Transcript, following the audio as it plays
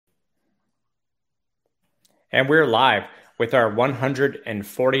And we're live with our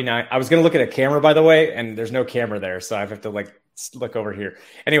 149. I was going to look at a camera, by the way, and there's no camera there. So I have to look over here.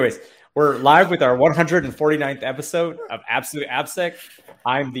 Anyways, we're live with our 149th episode of Absolute AppSec.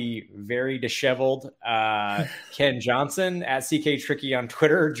 I'm the very disheveled Ken Johnson at CK Tricky on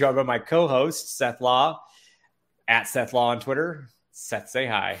Twitter, joined by my co-host, Seth Law, at Seth Law on Twitter. Seth, say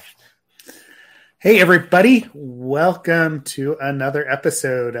hi. Hey, everybody. Welcome to another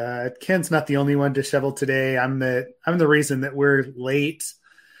episode. Ken's not the only one disheveled today. I'm the reason that we're late.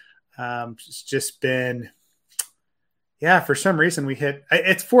 It's just been, for some reason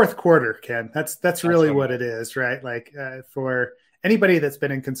it's fourth quarter, Ken. That's really what it is, right? Like for anybody that's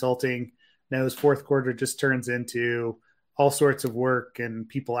been in consulting knows fourth quarter just turns into all sorts of work and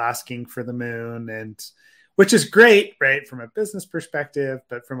people asking for the moon, and which is great, right, from a business perspective,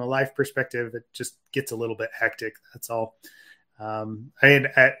 but from a life perspective, it just gets a little bit hectic. That's all. I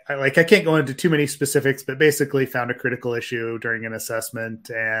can't go into too many specifics, but basically found a critical issue during an assessment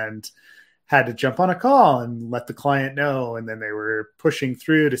and had to jump on a call and let the client know. And then they were pushing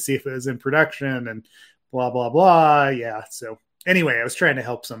through to see if it was in production and blah, blah, blah. Yeah. So anyway, I was trying to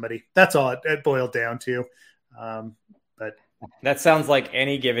help somebody. That's all it boiled down to. But that sounds like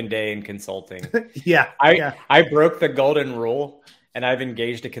any given day in consulting. I broke the golden rule, and I've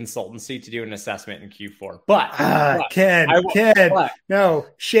engaged a consultancy to do an assessment in Q4. But Ken, no,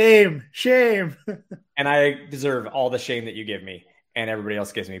 shame. And I deserve all the shame that you give me and everybody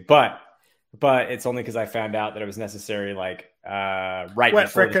else gives me. But it's only because I found out that it was necessary, before the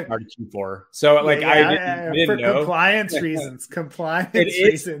start of Q4. So I didn't know. Compliance reasons.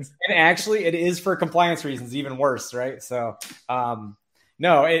 Reasons. And actually, it is for compliance reasons, even worse, right? So,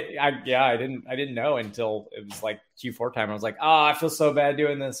 no, I didn't know until it was like Q4 time. I was like, I feel so bad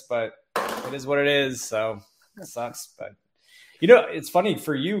doing this, but it is what it is. So it sucks. But it's funny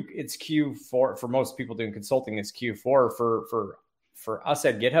for you. It's Q4 for most people doing consulting. It's Q4 for us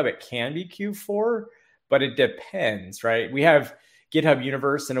at GitHub. It can be Q4, but it depends, right? We have GitHub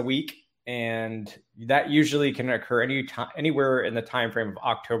Universe in a week, and that usually can occur anywhere in the time frame of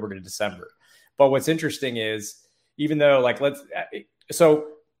October to December. But what's interesting is, even though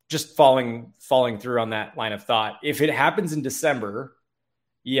just following through on that line of thought, if it happens in December,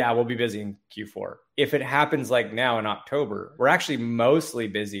 we'll be busy in Q4. If it happens like now in October, we're actually mostly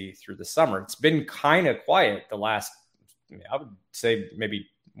busy through the summer. It's been kind of quiet the last, I would say maybe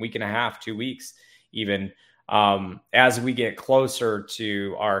week and a half, 2 weeks, even as we get closer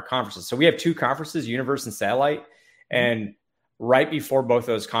to our conferences. So we have two conferences, Universe and Satellite. And right before both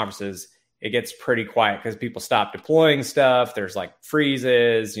those conferences, it gets pretty quiet because people stop deploying stuff. There's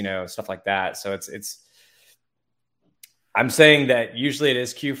freezes, stuff like that. So I'm saying that usually it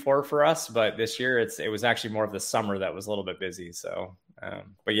is Q4 for us, but this year it was actually more of the summer that was a little bit busy. So,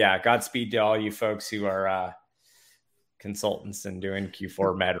 Godspeed to all you folks who are consultants and doing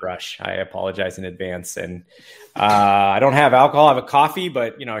Q4 mad rush. I apologize in advance. And I don't have alcohol. I have a coffee,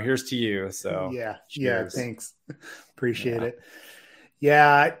 but here's to you. So thanks. Appreciate it.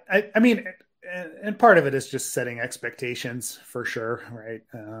 Yeah. I mean, and part of it is just setting expectations for sure. Right.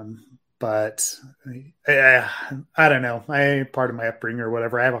 But I don't know. Part of my upbringing or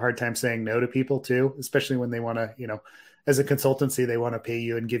whatever, I have a hard time saying no to people too, especially when they want to, as a consultancy, they want to pay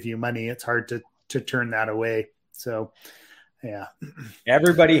you and give you money. It's hard to turn that away. So, yeah.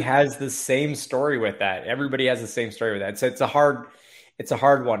 Everybody has the same story with that. So it's a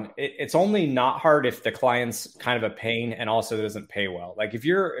hard one. It's only not hard if the client's kind of a pain and also doesn't pay well. Like if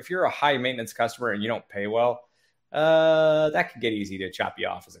you're a high maintenance customer and you don't pay well, that could get easy to chop you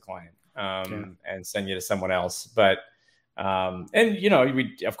off as a client and send you to someone else. But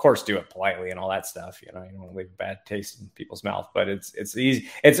we of course do it politely and all that stuff. You don't want to leave a bad taste in people's mouth, but it's easy.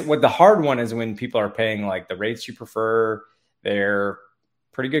 It's what the hard one is when people are paying the rates you prefer. They're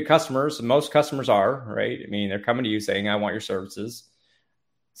pretty good customers. And most customers are, right? I mean, they're coming to you saying, I want your services.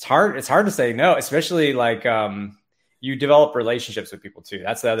 It's hard to say no, especially you develop relationships with people too.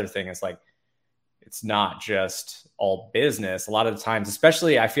 That's the other thing. It's not just all business. A lot of the times,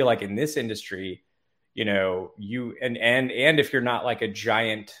 especially I feel like in this industry, you and if you're not a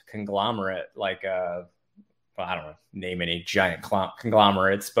giant conglomerate, I don't know, name any giant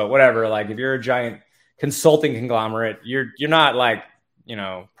conglomerates, but whatever. If you're a giant consulting conglomerate, you're not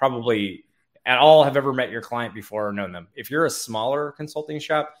probably at all have ever met your client before or known them. If you're a smaller consulting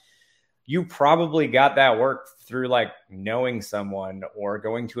shop, you probably got that work through knowing someone or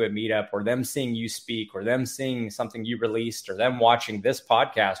going to a meetup or them seeing you speak or them seeing something you released or them watching this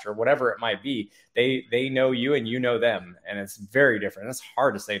podcast or whatever it might be. They know you and you know them. And it's very different. It's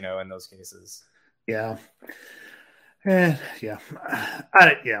hard to say no in those cases. Yeah.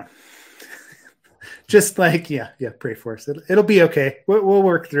 just like, yeah, pray for us. It'll be okay. We'll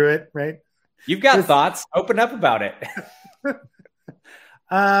work through it. Right. You've got thoughts. Open up about it.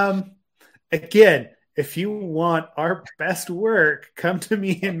 Again, if you want our best work, come to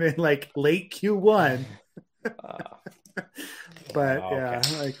me in like late Q1. But yeah,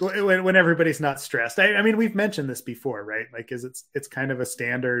 okay. Like when everybody's not stressed. I mean, we've mentioned this before, right? Like, it's kind of a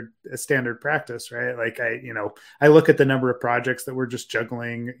standard practice, right? Like I look at the number of projects that we're just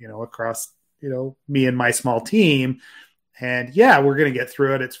juggling, across, me and my small team, and yeah, we're going to get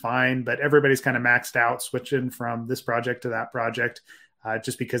through it. It's fine, but everybody's kind of maxed out, switching from this project to that project,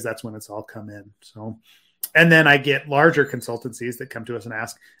 just because that's when it's all come in. So, and then I get larger consultancies that come to us and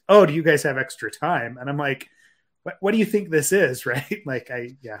ask, "Oh, do you guys have extra time?" And I'm like, what do you think this is? Right. Like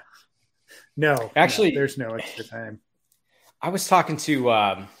no, actually, there's no extra time. I was talking to,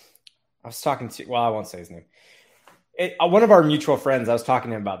 well, I won't say his name. One of our mutual friends, I was talking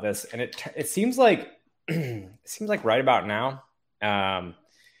to him about this, and it seems like, right about now,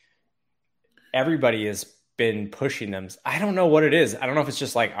 everybody has been pushing them. I don't know what it is. I don't know if it's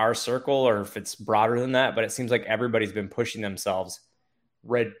just like our circle or if it's broader than that, but it seems like everybody's been pushing themselves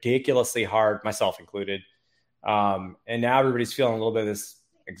ridiculously hard, myself included. And now everybody's feeling a little bit of this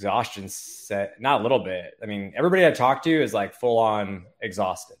exhaustion set. Not a little bit. I mean, everybody I talk to is like full on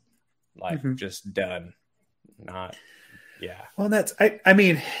exhausted, like just done. Not, yeah. Well, I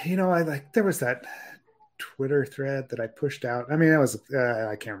mean, there was that Twitter thread that I pushed out. I mean, that was,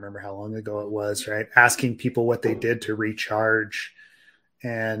 I can't remember how long ago it was, right? Asking people what they did to recharge.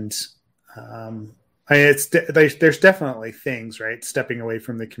 And, there's definitely things, right? Stepping away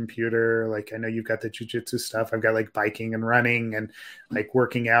from the computer. Like, I know you've got the jujitsu stuff. I've got like biking and running, and like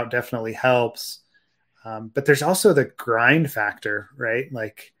working out definitely helps. But there's also the grind factor, right?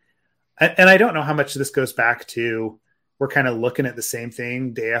 Like, and I don't know how much this goes back to, we're kind of looking at the same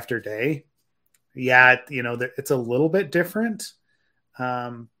thing day after day. Yeah. It's a little bit different.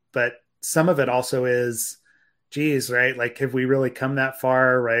 But some of it also is, geez, right? Like, have we really come that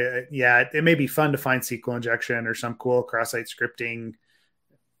far? Right. Yeah. It may be fun to find SQL injection or some cool cross-site scripting,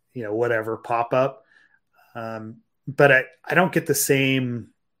 whatever pop up. But I don't get the same,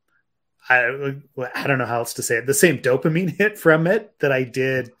 I don't know how else to say it, the same dopamine hit from it that I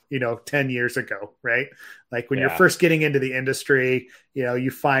did, 10 years ago. Right. Like when you're first getting into the industry,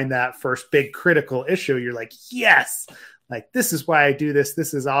 you find that first big critical issue. You're like, yes, like, this is why I do this.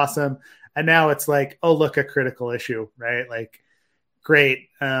 This is awesome. And now it's like, oh, look, a critical issue, right? Like, great.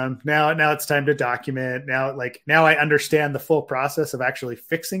 Now it's time to document. Now I understand the full process of actually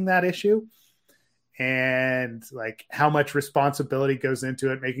fixing that issue, and like how much responsibility goes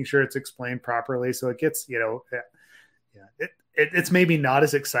into it, making sure it's explained properly. So it gets, it's maybe not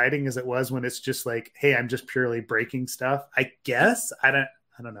as exciting as it was when it's just like, hey, I'm just purely breaking stuff. I guess I don't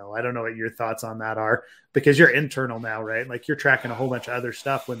know. I don't know what your thoughts on that are, because you're internal now, right? Like, you're tracking a whole bunch of other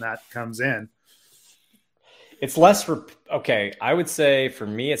stuff when that comes in. It's less okay. I would say for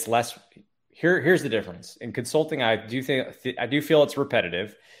me, it's less. Here's the difference in consulting. I do feel it's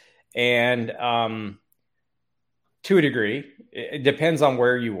repetitive, and to a degree, it depends on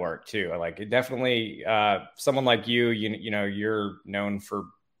where you work too. Like, it definitely, someone like you're known for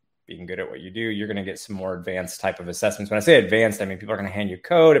being good at what you do. You're going to get some more advanced type of assessments. When I say advanced, I mean, people are going to hand you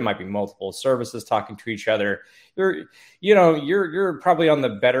code. It might be multiple services talking to each other. You're probably on the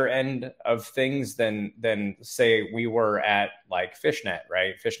better end of things than say we were at like Fishnet,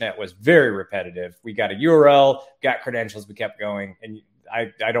 right? Fishnet was very repetitive. We got a URL, got credentials, we kept going. And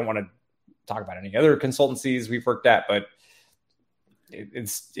I don't want to talk about any other consultancies we've worked at, but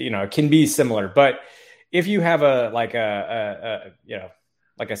it's, it can be similar. But if you have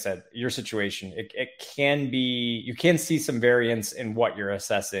like I said, your situation, it can be, you can see some variance in what you're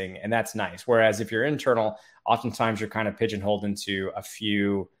assessing, and that's nice. Whereas if you're internal, oftentimes you're kind of pigeonholed into a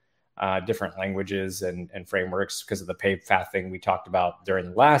few different languages and frameworks because of the pay path thing we talked about during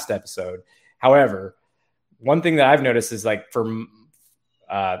the last episode. However, one thing that I've noticed is like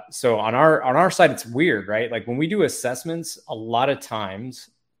so on our side, it's weird, right? Like when we do assessments, a lot of times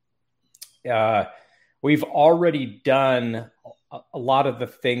we've already done a lot of the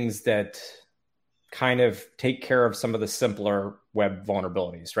things that kind of take care of some of the simpler web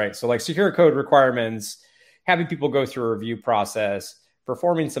vulnerabilities, right? So like secure code requirements, having people go through a review process,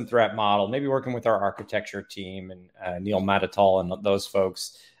 performing some threat model, maybe working with our architecture team and Neil Matatal and those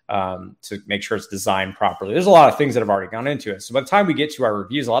folks to make sure it's designed properly. There's a lot of things that have already gone into it. So by the time we get to our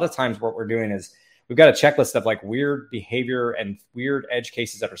reviews, a lot of times what we're doing is we've got a checklist of like weird behavior and weird edge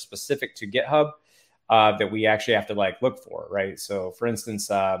cases that are specific to GitHub that we actually have to like look for, right? So for instance,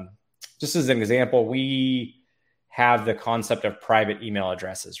 just as an example, we have the concept of private email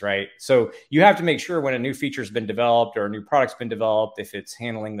addresses, right? So you have to make sure when a new feature has been developed or a new product's been developed, if it's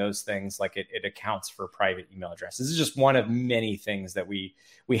handling those things, like it accounts for private email addresses. This is just one of many things that we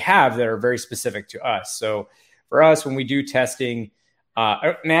have that are very specific to us. So for us, when we do testing,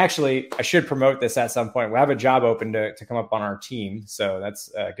 and actually, I should promote this at some point. We have a job open to come up on our team. So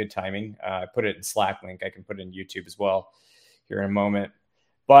that's good timing. I put it in Slack link. I can put it in YouTube as well here in a moment.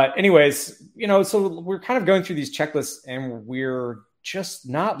 But anyways, so we're kind of going through these checklists and we're just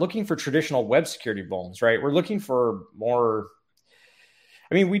not looking for traditional web security vulns, right? We're looking for more.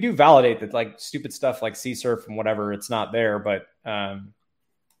 I mean, we do validate that like stupid stuff like CSRF and whatever, it's not there. But, a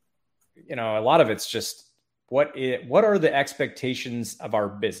lot of it's just what are the expectations of our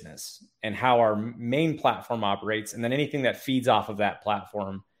business and how our main platform operates. And then anything that feeds off of that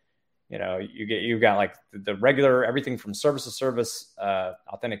platform. You've got like the regular everything from service to service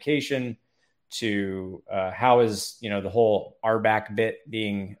authentication to how is the whole RBAC bit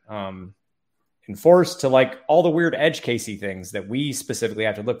being enforced to like all the weird edge casey things that we specifically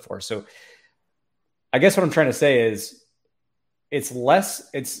have to look for. So I guess what I'm trying to say is it's less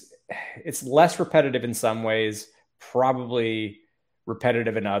repetitive in some ways, probably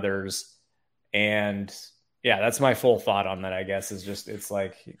repetitive in others, and yeah, that's my full thought on that, I guess, is just, it's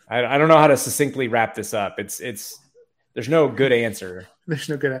like, I don't know how to succinctly wrap this up. There's no good answer. There's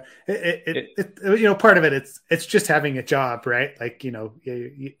no good, part of it, it's just having a job, right? Like,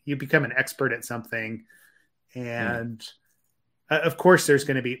 you become an expert at something and of course there's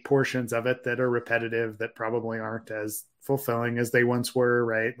going to be portions of it that are repetitive that probably aren't as fulfilling as they once were,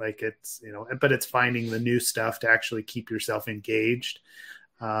 right? Like it's, but it's finding the new stuff to actually keep yourself engaged.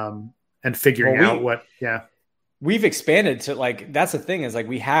 And figuring out what, we've expanded to like, that's the thing is like,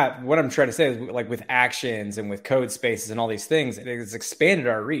 we have, what I'm trying to say is like with actions and with code spaces and all these things, it has expanded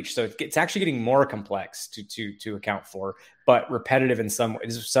our reach. So it's actually getting more complex to account for, but repetitive in some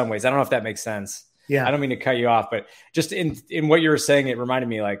ways. I don't know if that makes sense. Yeah. I don't mean to cut you off, but just in what you were saying, it reminded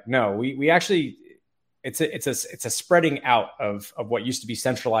me like, no, we actually, it's a spreading out of what used to be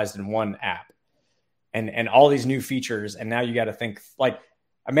centralized in one app and all these new features. And now you got to think like,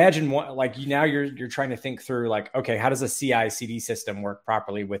 imagine what, like now you're trying to think through like, okay, how does a CI/CD system work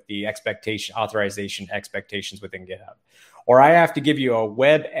properly with the authorization expectations within GitHub? Or I have to give you a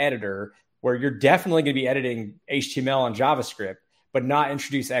web editor where you're definitely going to be editing HTML and JavaScript, but not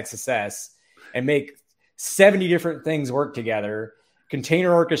introduce XSS and make 70 different things work together,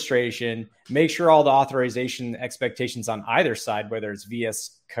 container orchestration, make sure all the authorization expectations on either side, whether it's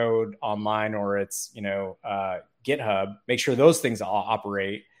VS Code online or it's, GitHub, make sure those things all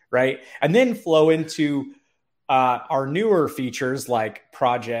operate, right? And then flow into our newer features like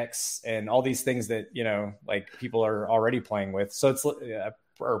projects and all these things that, like people are already playing with. So it's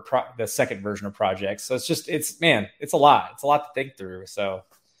the second version of projects. So it's a lot. It's a lot to think through. So,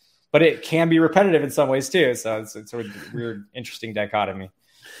 but it can be repetitive in some ways too. So it's a weird, interesting dichotomy.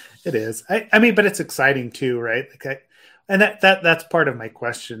 It is. I mean, but it's exciting too, right? Like and that's part of my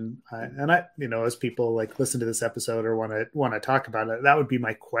question. And I, as people like listen to this episode or want to talk about it, that would be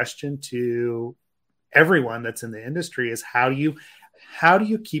my question to everyone that's in the industry is how do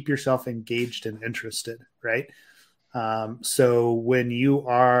you keep yourself engaged and interested, right? So when you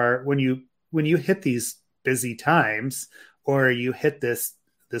hit these busy times or you hit this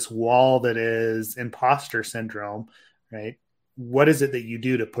wall that is imposter syndrome, right? What is it that you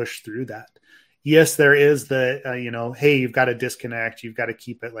do to push through that? Yes, there is the, hey, you've got to disconnect. You've got to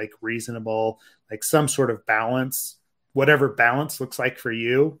keep it like reasonable, like some sort of balance, whatever balance looks like for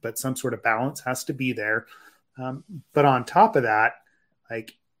you, but some sort of balance has to be there. But on top of that,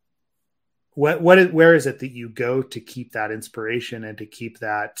 like where is it that you go to keep that inspiration and to keep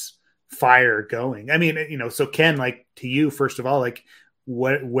that fire going? I mean, so Ken, like to you, first of all, like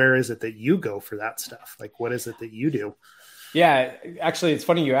where is it that you go for that stuff? Like, what is it that you do? Yeah, actually, it's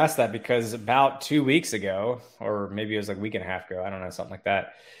funny you asked that because about 2 weeks ago, or maybe it was like a week and a half ago, I don't know, something like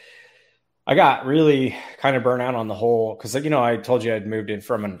that, I got really kind of burnt out on the whole, because I told you I'd moved in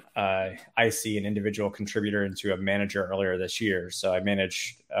from an IC, an individual contributor, into a manager earlier this year. So I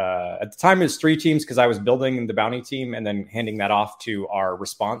managed, at the time it was 3 teams because I was building the bounty team and then handing that off to our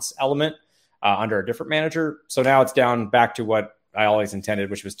response element under a different manager. So now it's down back to what I always intended,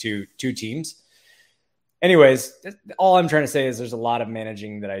 which was two teams. Anyways, all I'm trying to say is there's a lot of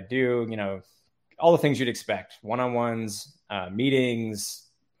managing that I do, all the things you'd expect, one-on-ones, meetings,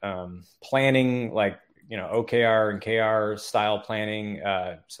 planning, like, OKR and KR style planning.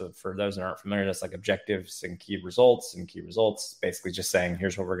 So for those that aren't familiar, that's like objectives and key results, basically just saying,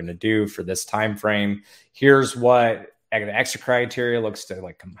 here's what we're going to do for this time frame. Here's what the extra criteria looks to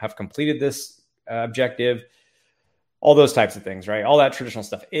like have completed this objective. all those types of things, right? All that traditional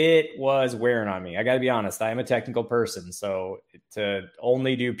stuff. It was wearing on me. I got to be honest. I am a technical person. So to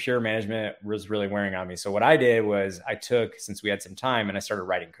only do pure management was really wearing on me. So what I did was since we had some time, and I started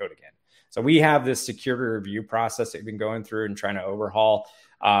writing code again. So we have this security review process that we've been going through and trying to overhaul.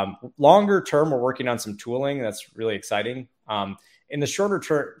 Longer term, we're working on some tooling. That's really exciting. In the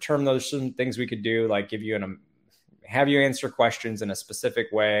shorter term, there's some things we could do, like have you answer questions in a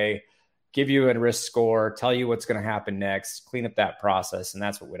specific way, give you a risk score, tell you what's going to happen next, clean up that process. And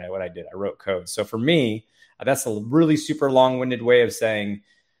that's what I did. I wrote code. So for me, that's a really super long-winded way of saying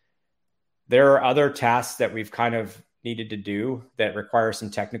there are other tasks that we've kind of needed to do that require some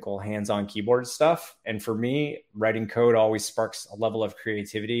technical hands-on keyboard stuff. And for me, writing code always sparks a level of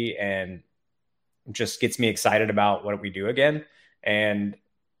creativity and just gets me excited about what we do again. And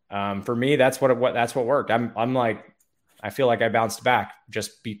for me, that's what worked. I'm like, I feel like I bounced back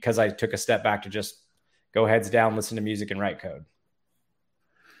just because I took a step back to just go heads down, listen to music, and write code.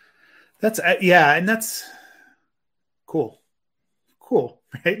 That's and that's cool,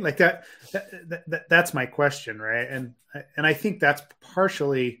 right? Like that's my question, right? And I think that's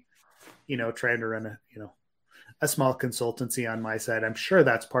partially, trying to run a small consultancy on my side. I'm sure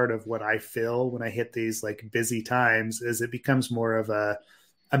that's part of what I feel when I hit these like busy times. Is it becomes more of a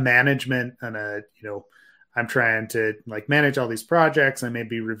management and I'm trying to like manage all these projects. I may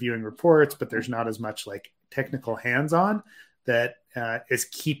be reviewing reports, but there's not as much like technical hands-on that is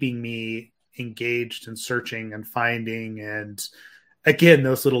keeping me engaged and searching and finding. And again,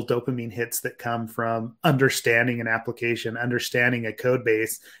 those little dopamine hits that come from understanding an application, understanding a code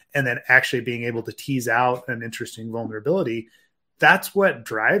base, and then actually being able to tease out an interesting vulnerability. That's what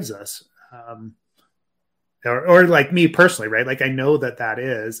drives us. Or like me personally, right? Like I know that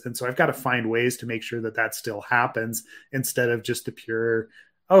is. And so I've got to find ways to make sure that still happens instead of just the pure,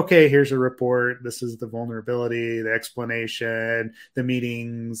 okay, here's a report. This is the vulnerability, the explanation, the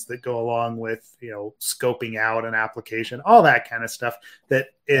meetings that go along with, scoping out an application, all that kind of stuff that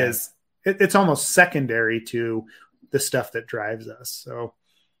is, it's almost secondary to the stuff that drives us. So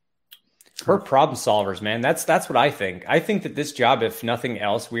we're problem solvers, man. That's what I think. I think that this job, if nothing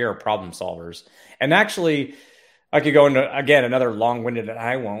else, we are problem solvers. And actually, I could go into, again, another long-winded, and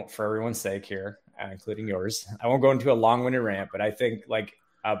I won't for everyone's sake here, including yours. I won't go into a long-winded rant, but I think like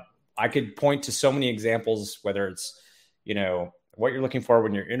I could point to so many examples, whether it's, what you're looking for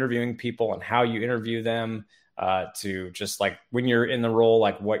when you're interviewing people and how you interview them, to just like when you're in the role,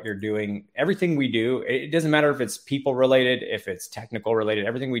 like what you're doing, everything we do, it doesn't matter if it's people related, if it's technical related,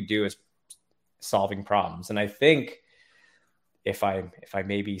 everything we do is solving problems. And I think if I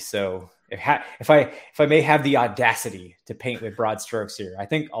may have the audacity to paint with broad strokes here, I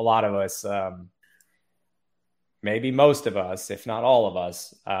think a lot of us, maybe most of us, if not all of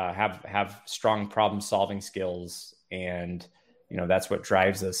us, have strong problem solving skills. And, that's what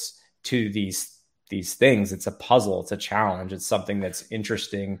drives us to these things. It's a puzzle. It's a challenge. It's something that's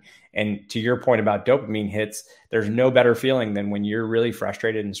interesting. And to your point about dopamine hits, there's no better feeling than when you're really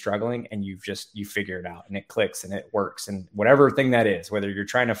frustrated and struggling and you figure it out and it clicks and it works. And whatever thing that is, whether you're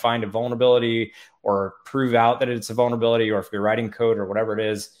trying to find a vulnerability or prove out that it's a vulnerability, or if you're writing code or whatever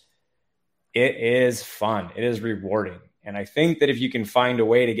it is fun. It is rewarding. And I think that if you can find a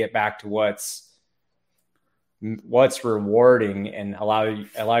way to get back to what's rewarding and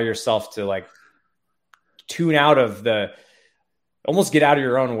allow yourself to like tune out of almost get out of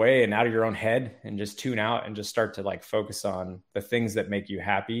your own way and out of your own head and just tune out and just start to like focus on the things that make you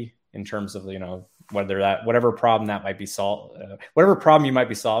happy in terms of, whatever problem that might be whatever problem you might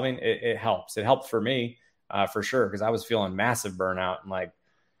be solving, it helps. It helped for me, for sure. Cause I was feeling massive burnout and like,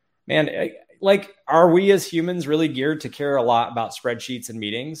 man, like, are we as humans really geared to care a lot about spreadsheets and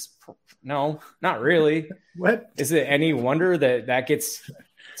meetings? No, not really. What? Is it any wonder that gets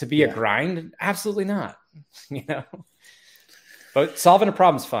to be a grind? Absolutely not. But solving a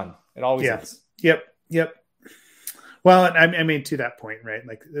problem is fun. It always is. Yep. Well, I mean, to that point, right?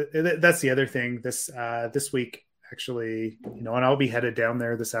 Like that's the other thing this week, actually, and I'll be headed down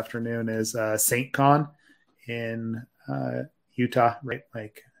there this afternoon is SaintCon in Utah, right?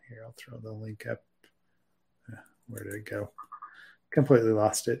 Like here, I'll throw the link up. Where did it go? Completely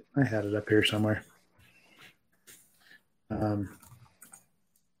lost it. I had it up here somewhere.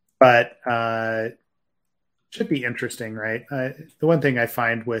 But should be interesting, right? The one thing I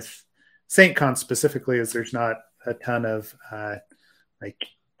find with SaintCon specifically is there's not a ton of like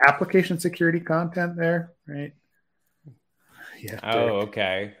application security content there, right? Yeah. Oh,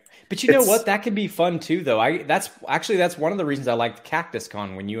 okay. But you know what? That can be fun too, though. That's one of the reasons I liked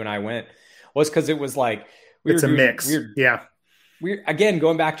CactusCon when you and I went, was because it was like it's a mix. Yeah. we again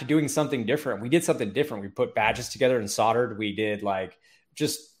going back to doing something different. We did something different. We put badges together and soldered. We did like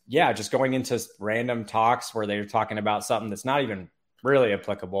just going into random talks where they're talking about something that's not even really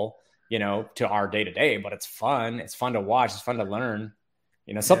applicable, to our day to day, but it's fun. It's fun to watch. It's fun to learn.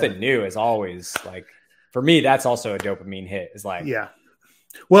 Something new is always like, for me, that's also a dopamine hit. Is like, yeah.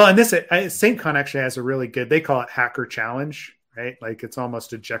 Well, and this SaintCon actually has a really good, they call it Hacker Challenge, right? Like it's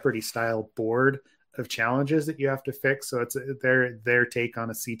almost a Jeopardy style board of challenges that you have to fix. So it's their take on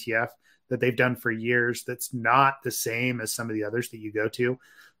a CTF that they've done for years. That's not the same as some of the others that you go to.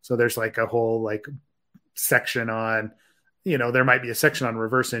 So there's like a whole like section on, there might be a section on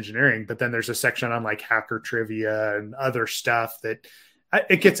reverse engineering, but then there's a section on like hacker trivia and other stuff that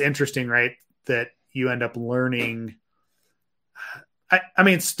it gets interesting, right? That you end up learning. I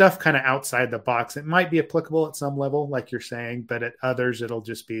mean, stuff kind of outside the box. It might be applicable at some level, like you're saying, but at others, it'll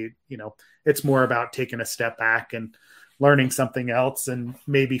just be, it's more about taking a step back and learning something else and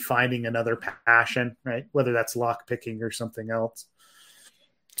maybe finding another passion, right? Whether that's lock picking or something else.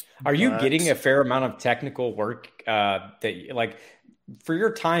 Are you getting a fair amount of technical work that like for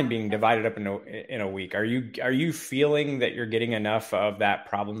your time being divided up in a week? Are you feeling that you're getting enough of that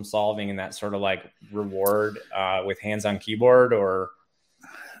problem solving and that sort of like reward with hands on keyboard or?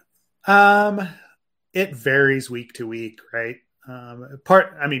 It varies week to week, right?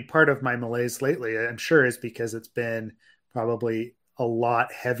 Part of my malaise lately, I'm sure, is because it's been probably a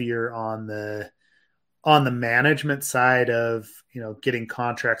lot heavier on the management side of, getting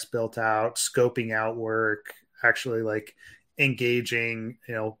contracts built out, scoping out work, actually like engaging,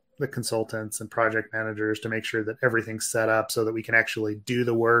 the consultants and project managers to make sure that everything's set up so that we can actually do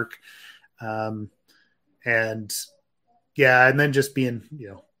the work. And then just being,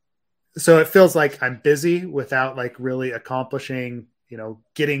 so it feels like I'm busy without like really accomplishing,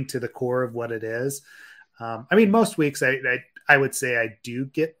 getting to the core of what it is. Most weeks I would say I do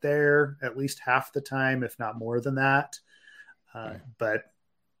get there at least half the time, if not more than that. But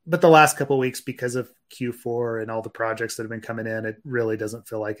the last couple of weeks, because of Q4 and all the projects that have been coming in, it really doesn't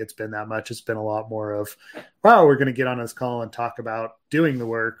feel like it's been that much. It's been a lot more of, wow, we're going to get on this call and talk about doing the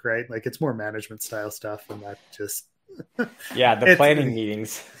work, right? Like it's more management style stuff, and that just the planning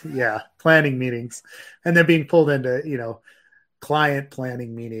meetings. Yeah, planning meetings, and then being pulled into client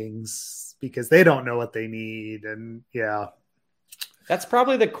planning meetings because they don't know what they need, and that's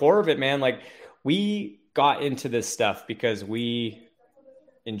probably the core of it, man. Like we got into this stuff because we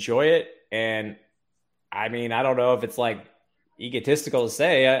enjoy it. And I mean, I don't know if it's like egotistical to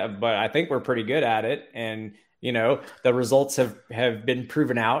say, but I think we're pretty good at it. And, the results have been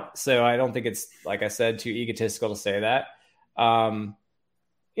proven out. So I don't think it's, like I said, too egotistical to say that.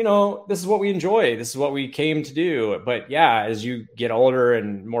 This is what we enjoy. This is what we came to do. But as you get older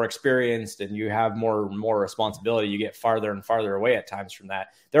and more experienced and you have more responsibility, you get farther and farther away at times from that.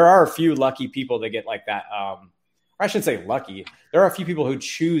 There are a few lucky people that get like that. Or I shouldn't say lucky. There are a few people who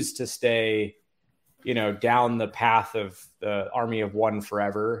choose to stay, down the path of the army of one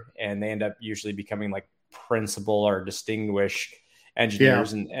forever. And they end up usually becoming like principal or distinguished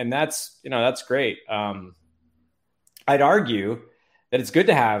engineers. Yeah. And that's, that's great. I'd argue that it's good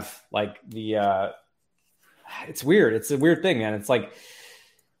to have like it's weird. It's a weird thing, man. It's like,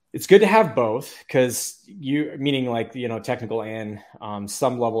 it's good to have both because meaning like, technical and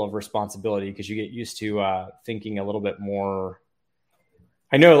some level of responsibility because you get used to thinking a little bit more.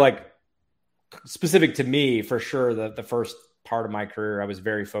 I know like specific to me for sure that the first part of my career, I was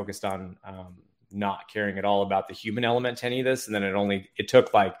very focused on not caring at all about the human element to any of this. And then it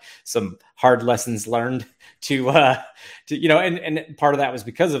took like some hard lessons learned to and part of that was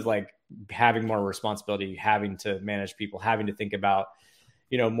because of like having more responsibility, having to manage people, having to think about,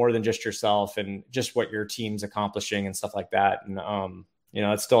 more than just yourself and just what your team's accomplishing and stuff like that. And,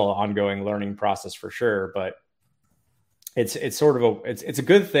 it's still an ongoing learning process for sure, but it's sort of it's a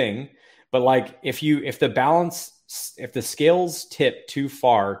good thing. But like if the scales tip too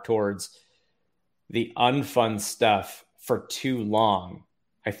far towards the unfun stuff for too long,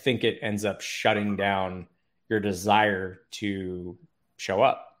 I think it ends up shutting down your desire to show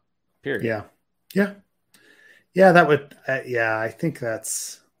up, period. Yeah, that would, I think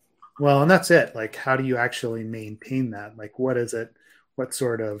that's, well, and that's it. Like, how do you actually maintain that? Like, what is it? What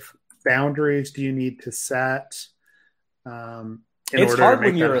sort of boundaries do you need to set? It's hard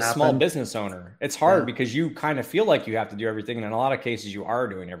when you're a small business owner. It's hard because you kind of feel like you have to do everything. And in a lot of cases, you are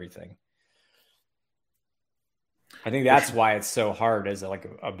doing everything. I think that's why it's so hard as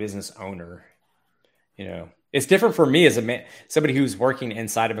a business owner. It's different for me as somebody who's working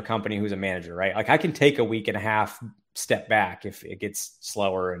inside of a company who's a manager, right? Like I can take a week and a half step back if it gets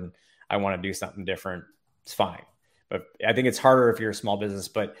slower and I want to do something different. It's fine. but I think it's harder if you're a small business.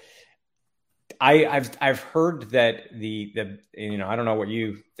 But I've heard that the I don't know what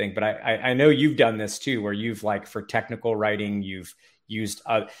you think, but I know you've done this too, where you've like for technical writing, you've used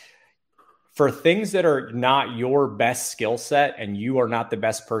for things that are not your best skill set and you are not the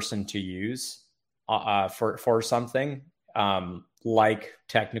best person to use for something like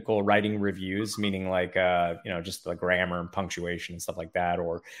technical writing reviews, meaning like just the grammar and punctuation and stuff like that,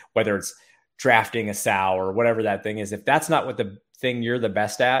 or whether it's drafting a SOW or whatever that thing is. If that's not what the thing you're the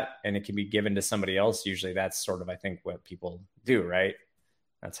best at and it can be given to somebody else, usually that's sort of, I think, what people do, right?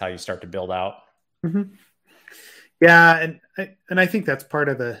 That's how you start to build out. Mm-hmm. Yeah. And I think that's part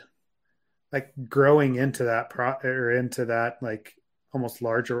of the, like, growing into that into that, like, almost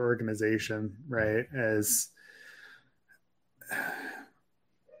larger organization, right? As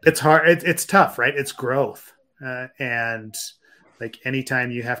it's hard, it's tough, right? It's growth. And like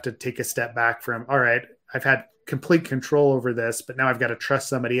anytime you have to take a step back from, all right, I've had complete control over this, but now I've got to trust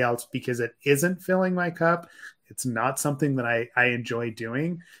somebody else because it isn't filling my cup. It's not something that I enjoy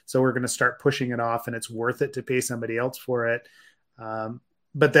doing. So we're going to start pushing it off, and it's worth it to pay somebody else for it.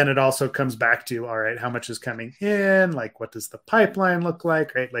 But then it also comes back to, all right, how much is coming in? Like, what does the pipeline look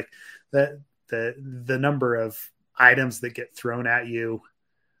like? Right. Like the number of items that get thrown at you.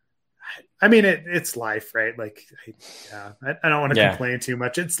 I mean, it's life, right? Like, I don't want to complain too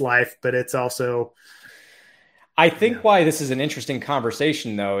much. It's life, but it's also, I think why this is an interesting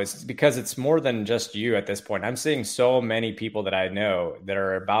conversation, though, is because it's more than just you at this point. I'm seeing so many people that I know that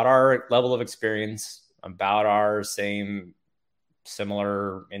are about our level of experience, about our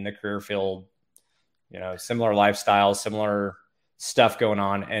similar in the career field, similar lifestyles, similar stuff going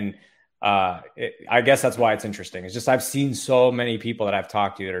on. And I guess that's why it's interesting. It's just, I've seen so many people that I've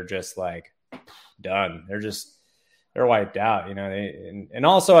talked to that are just like done. They're wiped out, and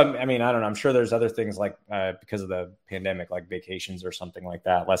also, I mean, I don't know. I'm sure there's other things like, because of the pandemic, like vacations or something like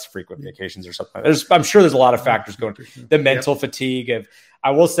that, less frequent vacations or something. I'm sure there's a lot of factors going through the mental fatigue of,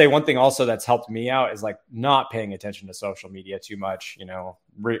 I will say one thing also that's helped me out is like not paying attention to social media too much,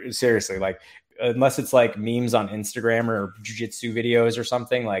 seriously, like unless it's like memes on Instagram or jiu-jitsu videos or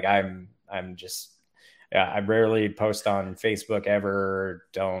something, like I'm just, I rarely post on Facebook ever.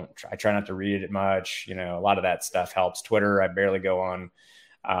 I try not to read it much. A lot of that stuff helps. Twitter, I barely go on.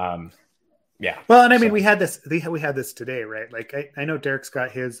 Yeah. Well, and I mean, we had this today, right? Like I know Derek's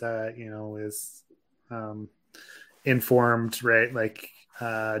got his, his informed, right? Like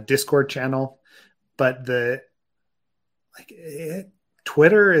Discord channel, but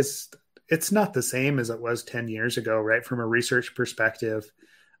Twitter it's not the same as it was 10 years ago, right? From a research perspective.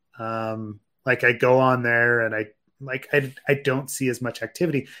 Like I go on there and I don't see as much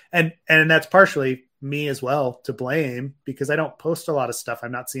activity, and that's partially me as well to blame, because I don't post a lot of stuff.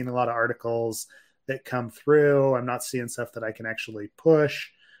 I'm not seeing a lot of articles that come through. I'm not seeing stuff that I can actually push.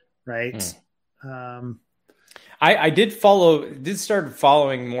 Right. I did start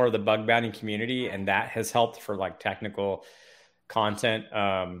following more of the bug bounty community, and that has helped for like technical content.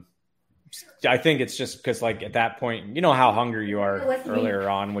 I think it's just because, like, at that point, how hungry you are earlier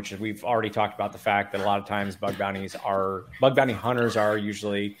on, which is, we've already talked about the fact that a lot of times bug bounty hunters are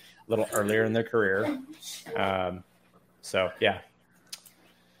usually a little earlier in their career. So yeah.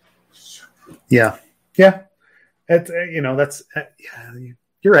 It's, that's,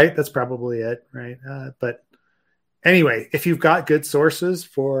 you're right. That's probably it. Right. But anyway, if you've got good sources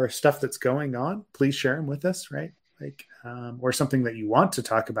for stuff that's going on, please share them with us. Right. Like, or something that you want to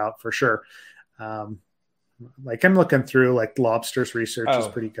talk about, for sure. Like I'm looking through, like, Lobster's research is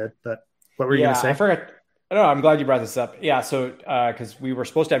pretty good, but what were you going to say? I forgot. No, I'm glad you brought this up. Yeah. So, cause we were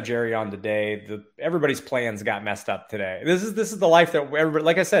supposed to have Jerry on today. Everybody's plans got messed up today. This is the life that everybody,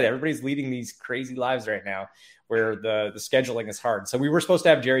 like I said, everybody's leading these crazy lives right now where the scheduling is hard. So we were supposed to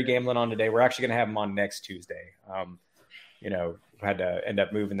have Jerry Gamblin on today. We're actually going to have him on next Tuesday. Had to end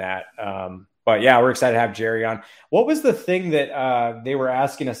up moving that. But yeah, we're excited to have Jerry on. What was the thing that they were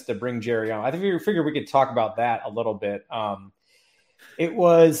asking us to bring Jerry on? I think we figured we could talk about that a little bit.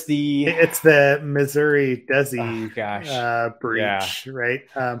 It's the Missouri Desi breach, right?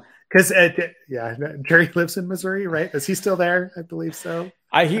 Because Jerry lives in Missouri, right? Is he still there? I believe so.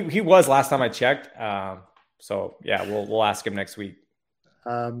 He was last time I checked. So yeah, we'll ask him next week.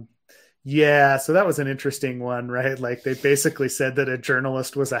 Yeah, so that was an interesting one, right? Like they basically said that a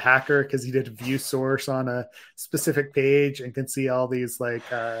journalist was a hacker because he did view source on a specific page and can see all these like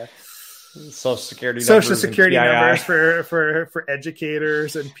Social Security numbers for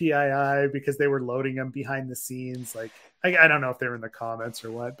educators and PII because they were loading them behind the scenes. Like, I don't know if they were in the comments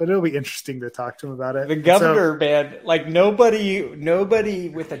or what, but it'll be interesting to talk to him about it. The governor, man, like nobody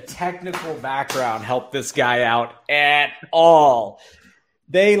with a technical background helped this guy out at all.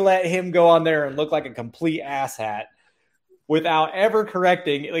 They let him go on there and look like a complete asshat without ever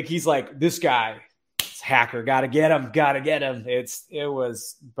correcting. Like, he's like, this guy, this hacker, gotta get him. It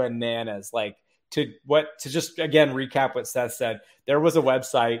was bananas. Like, to just again recap what Seth said, there was a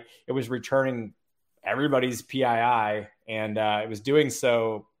website, it was returning everybody's PII, and it was doing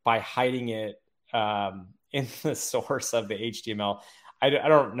so by hiding it in the source of the HTML. I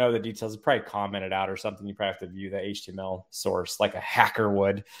don't know the details. It's probably commented out or something. You probably have to view the HTML source like a hacker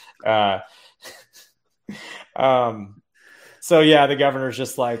would. So yeah, the governor's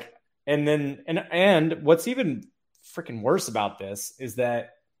just like, and what's even freaking worse about this is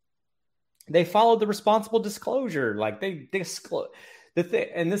that they followed the responsible disclosure. Like, they disclose the thing.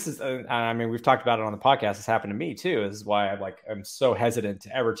 And this is, I mean, we've talked about it on the podcast. It's happened to me too. This is why I'm so hesitant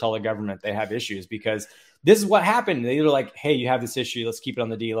to ever tell the government they have issues, because this is what happened. They were like, hey, you have this issue. Let's keep it on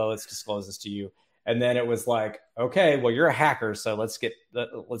the D-low. Let's disclose this to you. And then it was like, okay, well, you're a hacker, so let's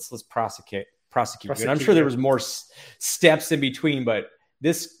prosecute you. And I'm sure there was more steps in between, but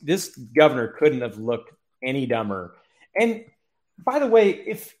this governor couldn't have looked any dumber. And by the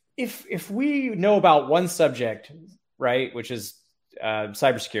way, if we know about one subject, right, which is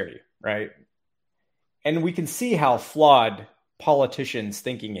cybersecurity, right, and we can see how flawed politicians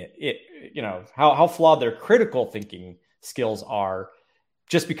thinking how flawed their critical thinking skills are,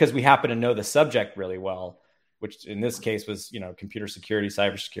 just because we happen to know the subject really well, which in this case was, computer security,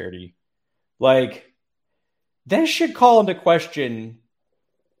 cybersecurity. Like, this should call into question,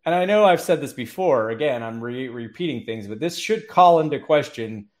 and I know I've said this before, again, I'm repeating things, but this should call into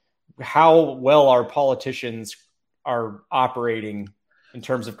question how well our politicians are operating in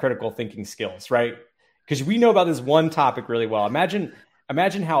terms of critical thinking skills, right? Because we know about this one topic really well. Imagine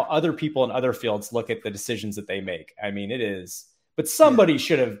how other people in other fields look at the decisions that they make. I mean, it is, but somebody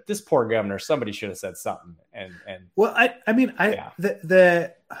should have, this poor governor, somebody should have said something. The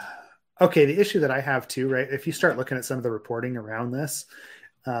issue that I have too, right? If you start looking at some of the reporting around this,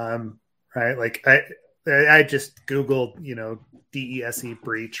 right? Like I just Googled, DESE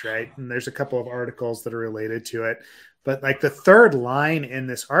breach, right? And there's a couple of articles that are related to it, but like the third line in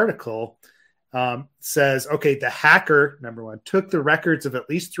this article says, okay, the hacker, number one, took the records of at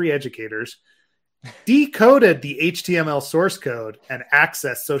least 3 educators, decoded the HTML source code, and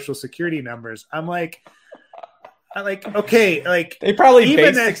accessed social security numbers. I'm like, okay, like they probably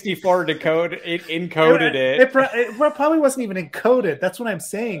base 64 decode it, encoded it. It probably wasn't even encoded. That's what I'm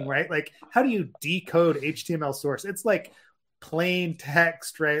saying, right? Like, how do you decode HTML source? It's like plain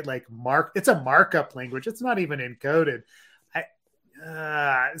text, right? Like it's a markup language. It's not even encoded.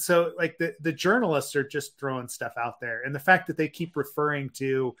 So like the journalists are just throwing stuff out there, and the fact that they keep referring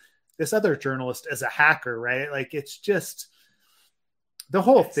to this other journalist as a hacker, right? Like, it's just, the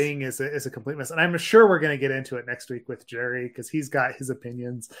whole thing is a complete mess. And I'm sure we're going to get into it next week with Jerry, because he's got his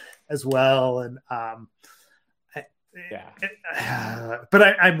opinions as well. And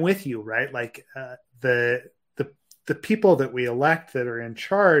but I'm with you, right? Like the people that we elect that are in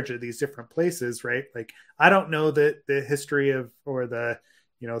charge of these different places, right? Like, I don't know the history of, or the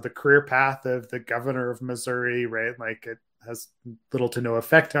career path of the governor of Missouri, right? Like, it has little to no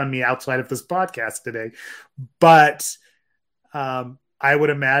effect on me outside of this podcast today. But I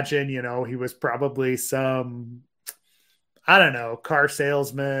would imagine, he was probably some, I don't know, car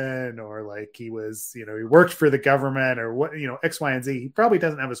salesman, or like he was, he worked for the government, or what, X, Y, and Z. He probably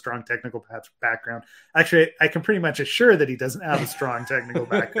doesn't have a strong technical background. Actually, I can pretty much assure that he doesn't have a strong technical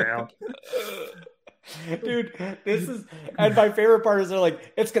background. Dude, and my favorite part is they're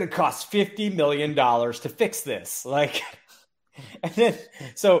like, it's going to cost $50 million to fix this. Like, and then,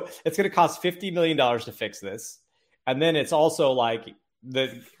 so it's going to cost $50 million to fix this. And then it's also like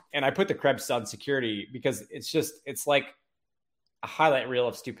and I put the Krebs on security because it's like a highlight reel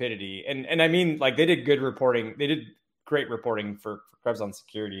of stupidity. And I mean, like, they did good reporting. They did great reporting for Krebs on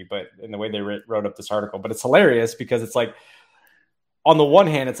security, but in the way they wrote up this article, but it's hilarious because it's like, on the one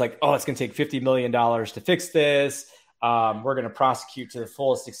hand, it's like, oh, it's going to take $50 million to fix this. We're going to prosecute to the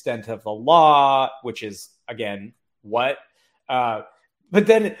fullest extent of the law, which is, again, what? But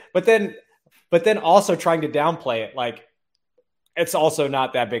then also trying to downplay it, like, it's also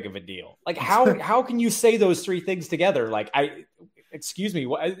not that big of a deal. Like, how can you say those 3 things together? Like, excuse me,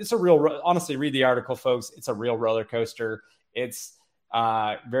 it's honestly, read the article, folks. It's a real roller coaster. It's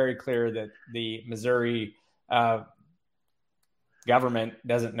very clear that the Missouri government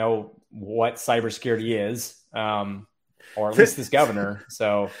doesn't know what cybersecurity is. or at least this governor.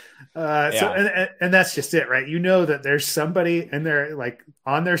 So, and that's just it, right? You know that there's somebody in there, like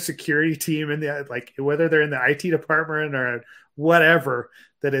on their security team, and like whether they're in the IT department or whatever,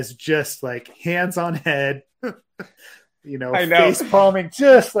 that is just like hands on head, face palming,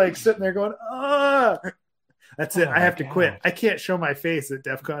 just like sitting there going, that's it. I have to quit. I can't show my face at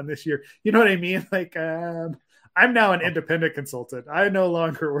DEF CON this year. You know what I mean? Like, I'm now an independent consultant. I no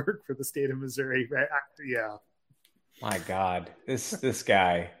longer work for the state of Missouri. Right? My God, this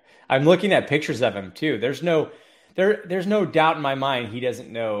guy. I'm looking at pictures of him too. There's no doubt in my mind he doesn't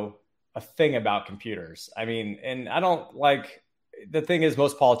know a thing about computers. I mean, and I don't like. The thing is,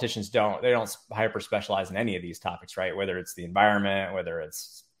 most politicians don't hyper specialize in any of these topics, right? Whether it's the environment, whether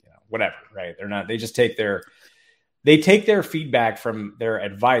it's whatever, right? They're not. They just take their feedback from their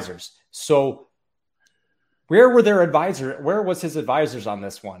advisors. So where was his advisors on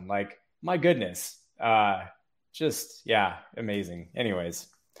this one? Like, my goodness. Amazing. Anyways,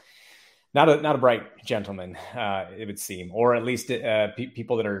 not a bright gentleman, it would seem, or at least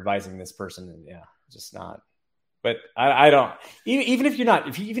people that are advising this person. Yeah, just not. But I don't. Even if you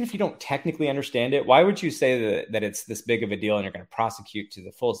don't technically understand it, why would you say that it's this big of a deal and you're going to prosecute to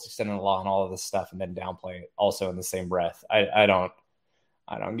the fullest extent of the law and all of this stuff, and then downplay it also in the same breath? I don't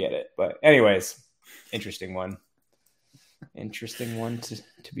get it. But anyways, interesting one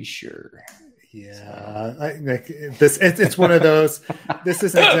to be sure. Yeah, it's one of those. This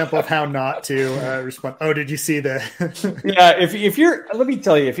is an example of how not to respond. Oh, did you see the? Yeah, if you're, let me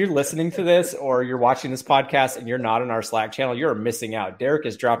tell you, if you're listening to this or you're watching this podcast and you're not in our Slack channel, you're missing out. Derek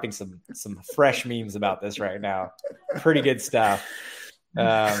is dropping some fresh memes about this right now. Pretty good stuff.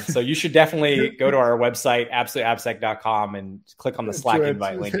 So you should definitely go to our website, absoluteabsec.com, and click on the Slack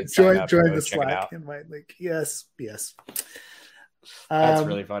invite link. And join the Slack invite link. Yes. That's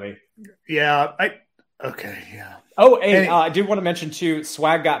really funny. Yeah. Yeah. Oh, and I do want to mention too,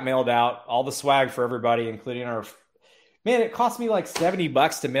 swag got mailed out. All the swag for everybody, including our man. It cost me like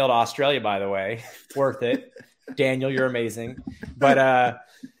 $70 to mail to Australia, by the way. Worth it. Daniel, you're amazing. But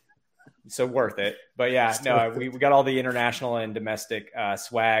so worth it. But yeah, no, we got all the international and domestic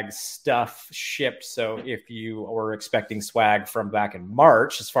swag stuff shipped. So if you were expecting swag from back in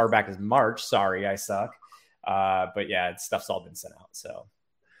March, as far back as March, sorry, I suck. But yeah, stuff's all been sent out. So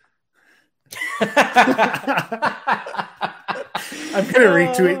I'm gonna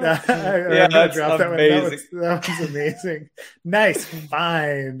retweet that. That's amazing. That was amazing. Nice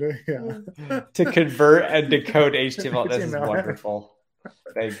find. Yeah. To convert and decode HTML. This is wonderful.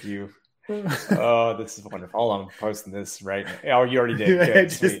 Thank you. Oh, this is wonderful. Hold on, I'm posting this right now. Oh, you already did. Good. I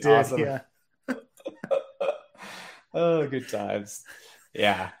just did. Awesome. Yeah. Oh, good times.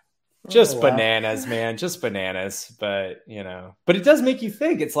 Yeah. Just bananas, man. Just bananas. But, but it does make you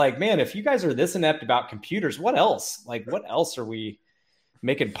think. It's like, man, if you guys are this inept about computers, what else? Like, what else are we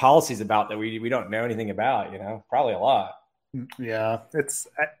making policies about that we don't know anything about? Probably a lot. Yeah.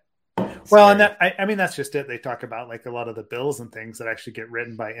 And that, I mean, that's just it. They talk about like a lot of the bills and things that actually get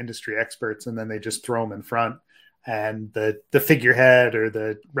written by industry experts, and then they just throw them in front. And the figurehead or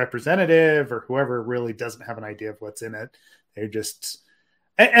the representative or whoever really doesn't have an idea of what's in it. They're just...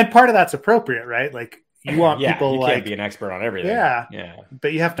 And part of that's appropriate, right? Like you want people you like can't be an expert on everything. Yeah.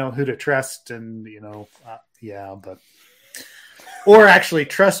 But you have to know who to trust, and or actually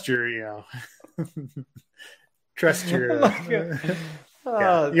trust your, your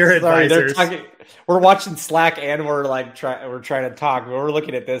advisors. We're watching Slack and we're trying to talk. We're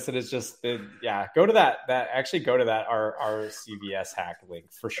looking at this and it's just go to that our CVS hack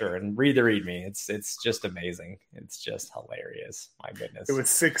link for sure and read the README. It's just amazing. It's just hilarious. My goodness. It was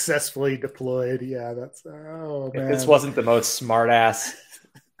successfully deployed. Yeah, that's man. If this wasn't the most smart ass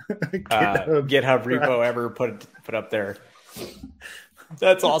GitHub repo ever put up there.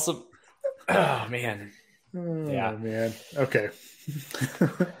 That's awesome. Oh man. Oh, man. Okay.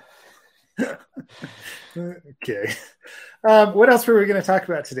 Okay. What else were we going to talk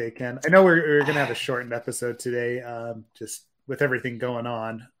about today, Ken? I know we're going to have a shortened episode today, just with everything going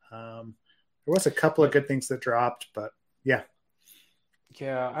on. There was a couple of good things that dropped, but yeah.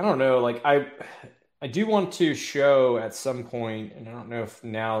 Yeah, I don't know. Like I do want to show at some point, and I don't know if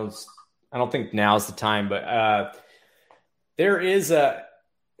I don't think now's the time, but there is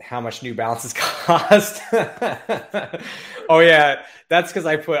how much New Balances cost. Oh yeah. That's because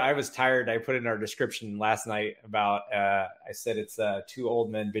I was tired. I put in our description last night about, I said it's two old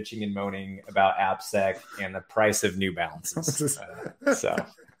men bitching and moaning about AppSec and the price of New Balances. So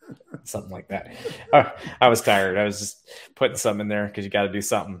something like that. I was tired. I was just putting something in there because you got to do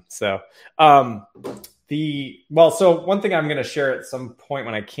something. So So one thing I'm going to share at some point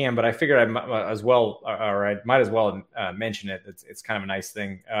when I can, but I figured I might as well, or I might as well mention it. It's kind of a nice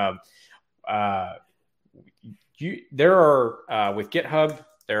thing. There are with GitHub,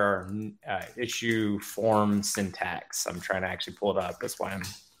 there are issue form syntax. I'm trying to actually pull it up. That's why I'm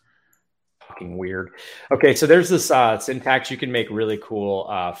talking weird. Okay, so there's this syntax. You can make really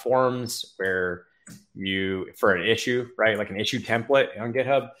cool forms where for an issue, right? Like an issue template on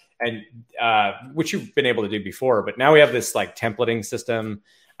GitHub, and which you've been able to do before. But now we have this like templating system.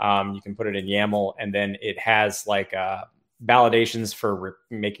 You can put it in YAML, and then it has like validations for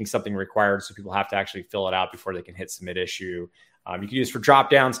making something required. So people have to actually fill it out before they can hit submit issue. You can use for drop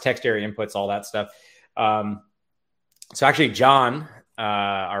downs, text area inputs, all that stuff. So actually, John,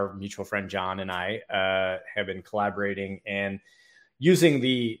 our mutual friend John, and I have been collaborating and using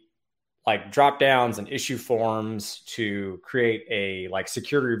the like drop downs and issue forms to create a like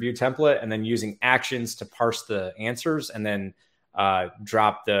security review template, and then using actions to parse the answers, and then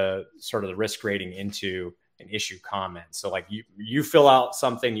drop the sort of the risk rating into an issue comment. So like you fill out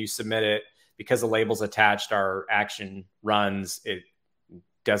something, you submit it, because the label's attached, our action runs, it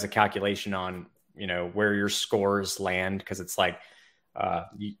does a calculation on, where your scores land. Because it's like,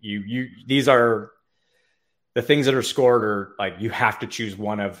 these are the things that are scored, or like you have to choose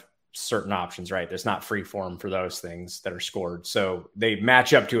one of certain options, right? There's not free form for those things that are scored. So they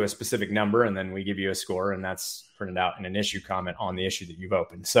match up to a specific number, and then we give you a score, and that's printed out in an issue comment on the issue that you've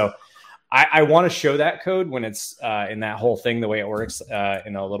opened. So I want to show that code when it's in that whole thing, the way it works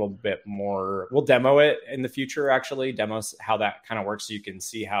in a little bit more. We'll demo it in the future, actually, demos how that kind of works, so you can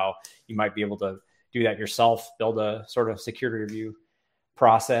see how you might be able to do that yourself, build a sort of security review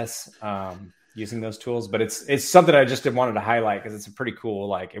process using those tools. But it's something I just wanted to highlight because it's a pretty cool,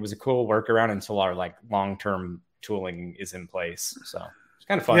 like it was a cool workaround until our like long-term tooling is in place. So it's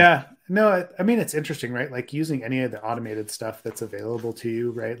kind of fun. Yeah, no, I mean, it's interesting, right? Like using any of the automated stuff that's available to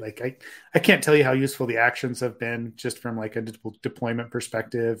you, right? Like I can't tell you how useful the actions have been just from like a deployment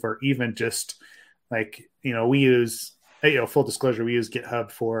perspective, or even just like, we use, full disclosure, we use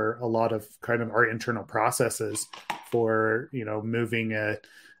GitHub for a lot of kind of our internal processes for, moving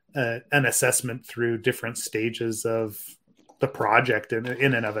an assessment through different stages of the project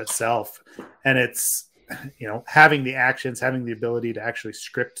in and of itself. And it's, having the actions, having the ability to actually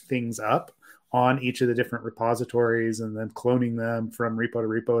script things up on each of the different repositories and then cloning them from repo to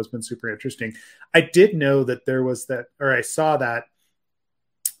repo has been super interesting. I did know that there was I saw that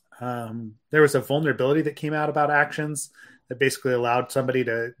there was a vulnerability that came out about actions that basically allowed somebody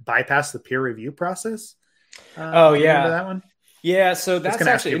to bypass the peer review process. Oh, yeah. Remember that one? Yeah. So that's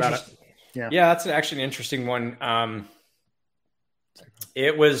actually interesting. Yeah, that's actually an interesting one.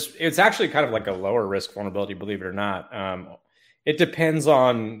 It's actually kind of like a lower risk vulnerability, believe it or not. It depends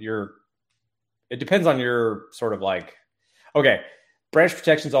on your sort of like, okay, branch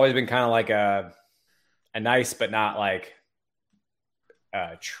protection's always been kind of like a nice, but not like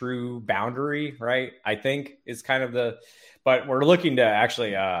a true boundary, right? I think is kind of but we're looking to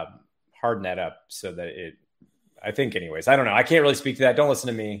actually harden that up so that I think anyways, I don't know. I can't really speak to that. Don't listen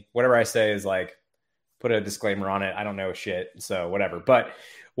to me. Whatever I say is like, put a disclaimer on it. I don't know shit. So whatever. But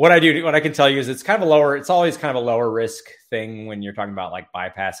what I can tell you is it's always kind of a lower risk thing when you're talking about like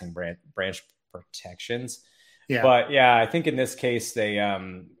bypassing branch protections. Yeah. But yeah, I think in this case, they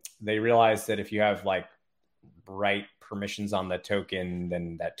realized that if you have like right permissions on the token,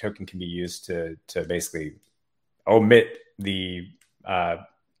 then that token can be used to basically omit the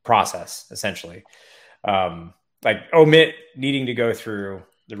process, essentially. Like omit needing to go through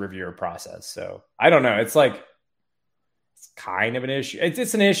the reviewer process. So I don't know. It's like, it's kind of an issue.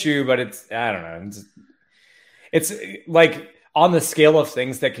 It's an issue, but I don't know. It's like on the scale of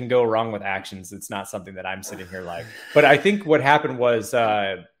things that can go wrong with actions. It's not something that I'm sitting here like, but I think what happened was,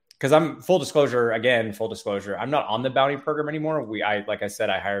 cause I'm full disclosure, I'm not on the bounty program anymore. Like I said,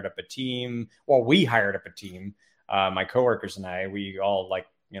 I hired up a team. Well, we hired up a team. My coworkers and I, we all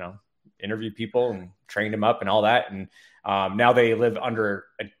interviewed people and trained them up and all that. And now they live under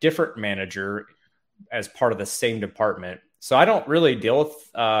a different manager as part of the same department. So I don't really deal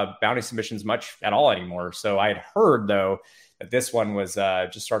with bounty submissions much at all anymore. So I had heard, though, that this one was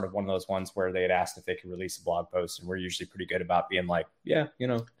just sort of one of those ones where they had asked if they could release a blog post. And we're usually pretty good about being like, yeah,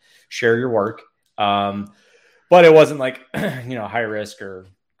 share your work. But it wasn't like, high risk or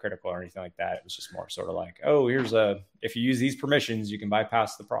critical or anything like that. It was just more sort of like, oh, if you use these permissions, you can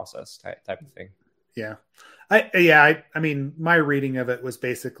bypass the process type of thing. Yeah. I mean, my reading of it was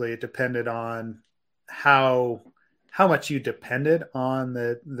basically it depended on how much you depended on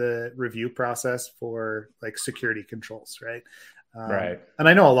the review process for like security controls, right? Right. And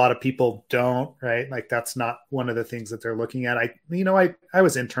I know a lot of people don't, right? Like that's not one of the things that they're looking at. I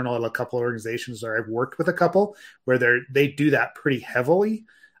was internal at a couple of organizations, or I've worked with a couple where they do that pretty heavily.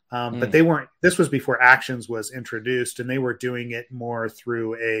 But they weren't, this was before Actions was introduced, and they were doing it more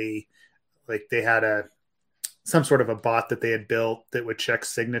through they had some sort of a bot that they had built that would check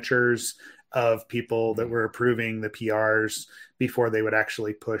signatures of people that were approving the PRs before they would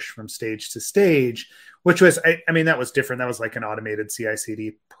actually push from stage to stage, which was, I mean, that was different. That was like an automated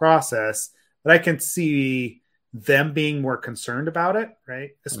CI/CD process, but I can see them being more concerned about it,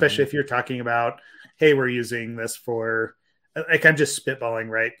 right? Especially if you're talking about, hey, we're using this for, like, I'm just spitballing,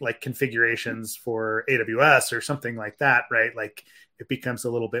 right? Like configurations for AWS or something like that, right? Like it becomes a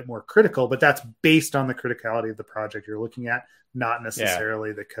little bit more critical, but that's based on the criticality of the project you're looking at, not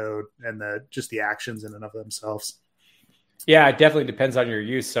necessarily the code and just the actions in and of themselves. Yeah, it definitely depends on your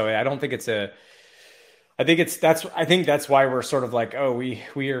use. So I don't think I think that's why we're sort of like, oh,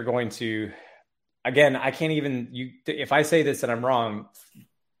 we are going to, again, I can't even, if I say this and I'm wrong,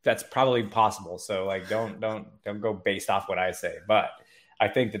 that's probably possible. So like, don't go based off what I say, but I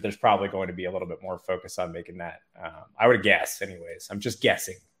think that there's probably going to be a little bit more focus on making that. I would guess anyways. I'm just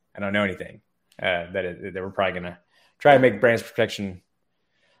guessing. I don't know anything that we're probably going to try to make branch protection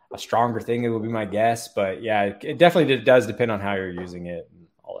a stronger thing. It would be my guess, but yeah, it definitely does depend on how you're using it and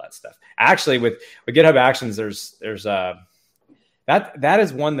all that stuff. Actually, with GitHub Actions, there's that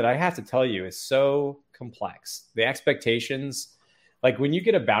is one that I have to tell you is so complex. The expectations, like when you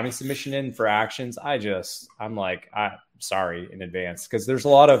get a bounty submission in for Actions, I'm sorry in advance, because there's a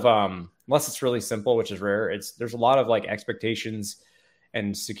lot of unless it's really simple, which is rare. There's a lot of like expectations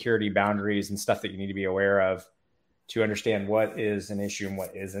and security boundaries and stuff that you need to be aware of to understand what is an issue and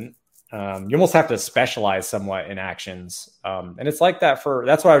what isn't. You almost have to specialize somewhat in Actions. And it's like that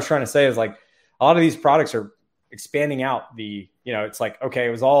that's what I was trying to say is like a lot of these products are expanding out it's like, okay,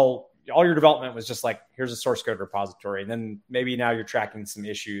 it was all your development was just like, here's a source code repository. And then maybe now you're tracking some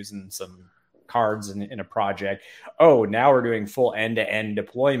issues and some cards in a project. Oh, now we're doing full end-to-end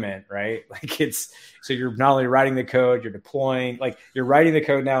deployment, right? Like so you're not only writing the code, you're deploying, like you're writing the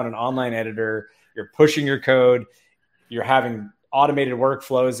code now in an online editor, you're pushing your code, you're having automated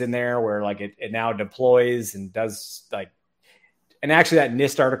workflows in there where like it now deploys and does like, and actually that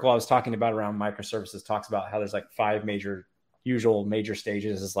NIST article I was talking about around microservices talks about how there's like 5 usual major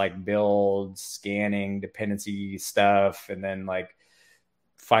stages is like build, scanning, dependency stuff, and then like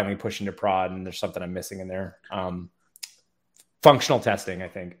finally pushing to prod. And there's something I'm missing in there. Functional testing, I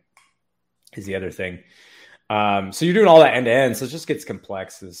think, is the other thing. So you're doing all that end to end. So it just gets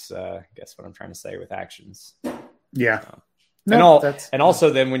complex is I guess what I'm trying to say with Actions. Yeah. And also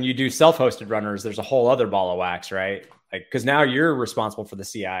then when you do self-hosted runners, there's a whole other ball of wax, right? Like, cause now you're responsible for the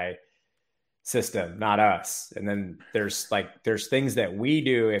CI system, not us. And then there's things that we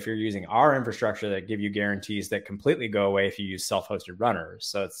do if you're using our infrastructure that give you guarantees that completely go away if you use self-hosted runners.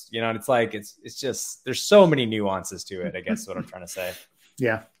 So it's, it's like, it's just, there's so many nuances to it, I guess is what I'm trying to say.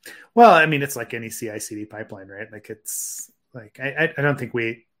 Yeah. Well, I mean, it's like any CI/CD pipeline, right? Like it's like, I don't think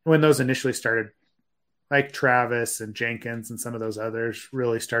when those initially started, like Travis and Jenkins and some of those others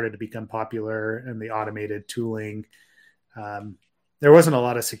really started to become popular, and the automated tooling, there wasn't a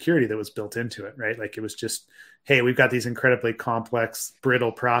lot of security that was built into it, right? Like it was just, hey, we've got these incredibly complex,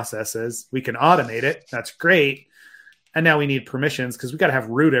 brittle processes. We can automate it. That's great. And now we need permissions because we got to have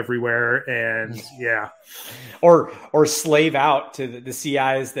root everywhere. And yeah. Or slave out to the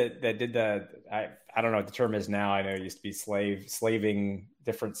CIs that did I don't know what the term is now. I know it used to be slaving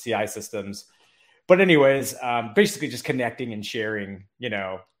different CI systems. But anyways, basically just connecting and sharing,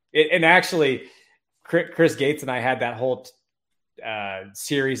 and actually Chris Gates and I had that whole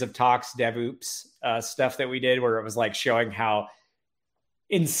series of talks, DevOps stuff that we did where it was like showing how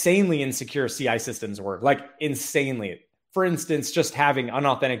insanely insecure CI systems were, like insanely. For instance, just having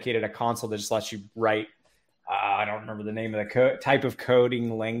unauthenticated a console that just lets you write, I don't remember the name of the type of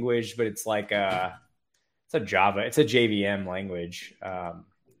coding language, but it's like it's a JVM language.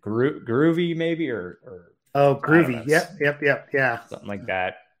 Groovy maybe or Groovy. Yep. Yeah. Something like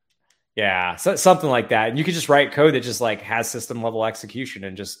that. Yeah. So, something like that. And you could just write code that just like has system level execution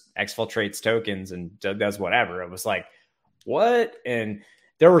and just exfiltrates tokens and does whatever. It was like, what? And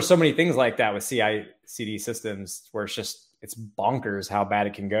there were so many things like that with CI CD systems where it's bonkers how bad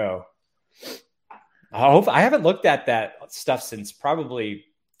it can go. I haven't looked at that stuff since probably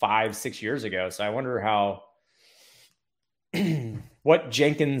 5-6 years ago. So I wonder how, what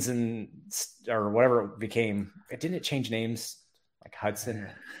Jenkins or whatever it became. Didn't it change names like Hudson?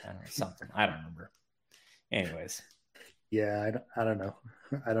 I don't know, something. I don't remember. Anyways. Yeah, I don't know.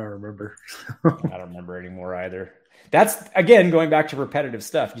 I don't remember. I don't remember anymore either. that's, again, going back to repetitive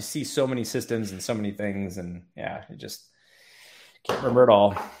stuff. You see so many systems and so many things, and yeah, you just can't remember it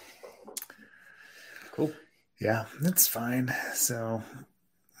all. Cool. Yeah, that's fine. So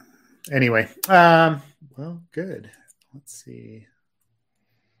anyway, well, good. Let's see.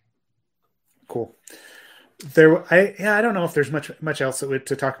 Cool. I don't know if there's much else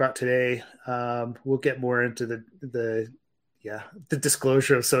to talk about today. We'll get more into the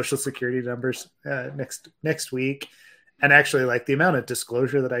disclosure of social security numbers next week. And actually, like, the amount of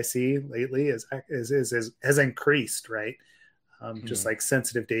disclosure that I see lately has increased, right? Just like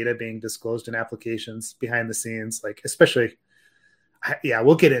sensitive data being disclosed in applications behind the scenes, like, especially,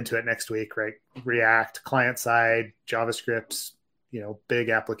 we'll get into it next week, right? React, client side, JavaScript, big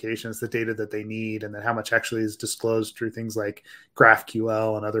applications, the data that they need, and then how much actually is disclosed through things like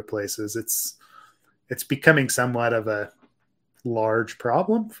GraphQL and other places. It's becoming somewhat of a large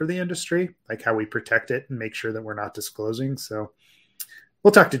problem for the industry, like how we protect it and make sure that we're not disclosing. So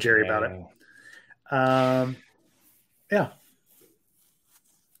we'll talk to Jerry about it.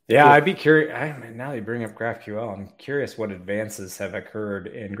 Yeah, cool. I'd be curious. Now you bring up GraphQL, I'm curious what advances have occurred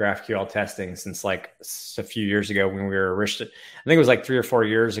in GraphQL testing since like a few years ago when we were, I think it was like 3 or 4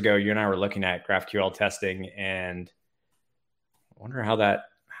 years ago, you and I were looking at GraphQL testing, and I wonder how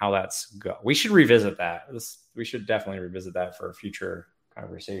that's go. We should revisit that. We should definitely revisit that for a future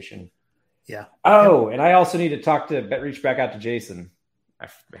conversation. Yeah. Oh, and I also need to reach back out to Jason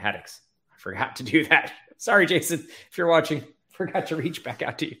Haddix. I forgot to do that. Sorry, Jason, if you're watching. Forgot to reach back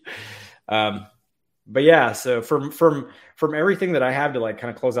out to you. But yeah, so from everything that I have to like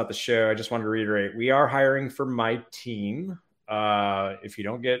kind of close out the show, I just wanted to reiterate, we are hiring for my team. If you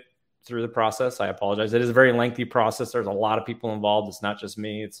don't get through the process, I apologize. It is a very lengthy process. There's a lot of people involved. It's not just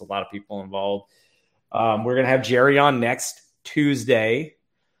me. It's a lot of people involved. We're going to have Jerry on next Tuesday.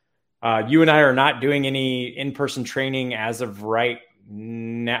 You and I are not doing any in-person training as of right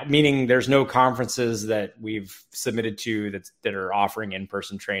now, meaning there's no conferences that we've submitted to that are offering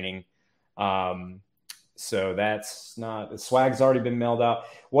in-person training. So that's not, the swag's already been mailed out.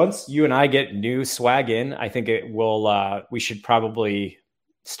 Once you and I get new swag in, I think it will, we should probably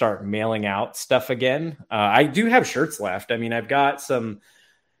start mailing out stuff again. I do have shirts left. I mean, I've got some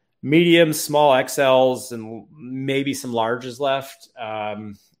medium, small XLs and maybe some larges left.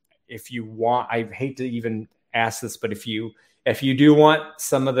 If you want, I hate to even ask this, but if you do want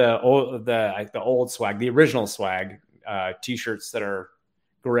some of the old swag, the original swag, t-shirts that are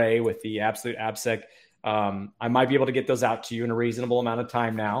gray with the Absolute AppSec, I might be able to get those out to you in a reasonable amount of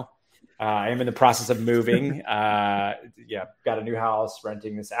time now. I am in the process of moving. Got a new house,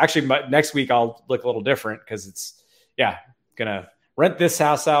 renting this. Actually, next week I'll look a little different because it's, gonna rent this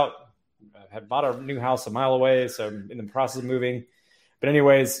house out. I have bought a new house a mile away, so I'm in the process of moving. But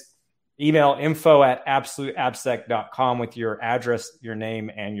anyways, email info@absoluteappsec.com with your address, your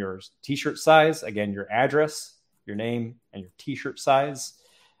name, and your t-shirt size. Again, your address, your name, and your t-shirt size.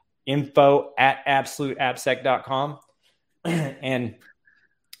 info@absoluteappsec.com. And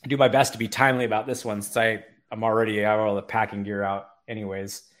do my best to be timely about this one since I'm already have all the packing gear out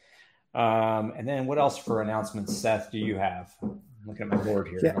anyways. And then what else for announcements, Seth, do you have? I'm looking at my board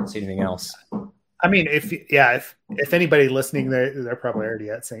here. I don't see anything else. I mean, if anybody listening, they're probably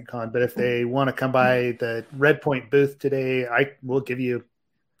already at St. Con, but if they want to come by the Red Point booth today, I will give you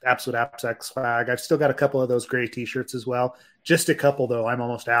Absolute AppSec swag. I've still got a couple of those gray t-shirts as well. Just a couple though. I'm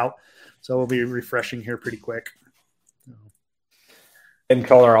almost out. So we'll be refreshing here pretty quick. And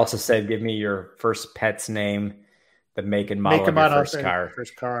Kohler also said, give me your first pet's name, the make and model of your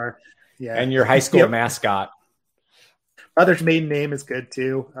first car. Yeah. And your high school mascot. Mother's maiden name is good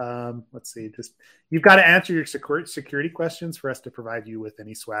too. Let's see. Just you've got to answer your security questions for us to provide you with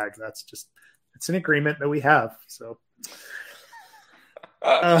any swag. It's an agreement that we have. So,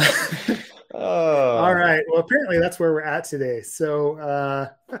 all right. Well, apparently that's where we're at today. So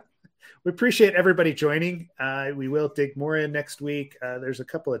we appreciate everybody joining. We will dig more in next week. There's a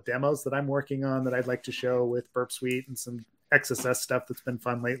couple of demos that I'm working on that I'd like to show with Burp Suite and some XSS stuff that's been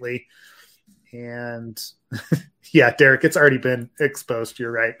fun lately. And Derek, it's already been exposed.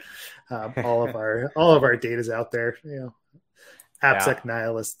 You're right. All of our data's out there. AppSec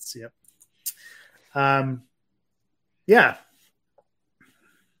nihilists. Yep.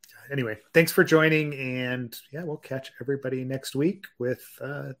 Anyway, thanks for joining, and we'll catch everybody next week with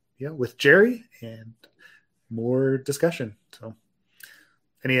Jerry and more discussion. So,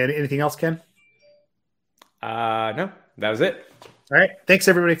 anything else, Ken? No, that was it. All right. Thanks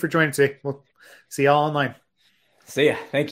everybody for joining today. We'll see y'all online. See ya. Thank you.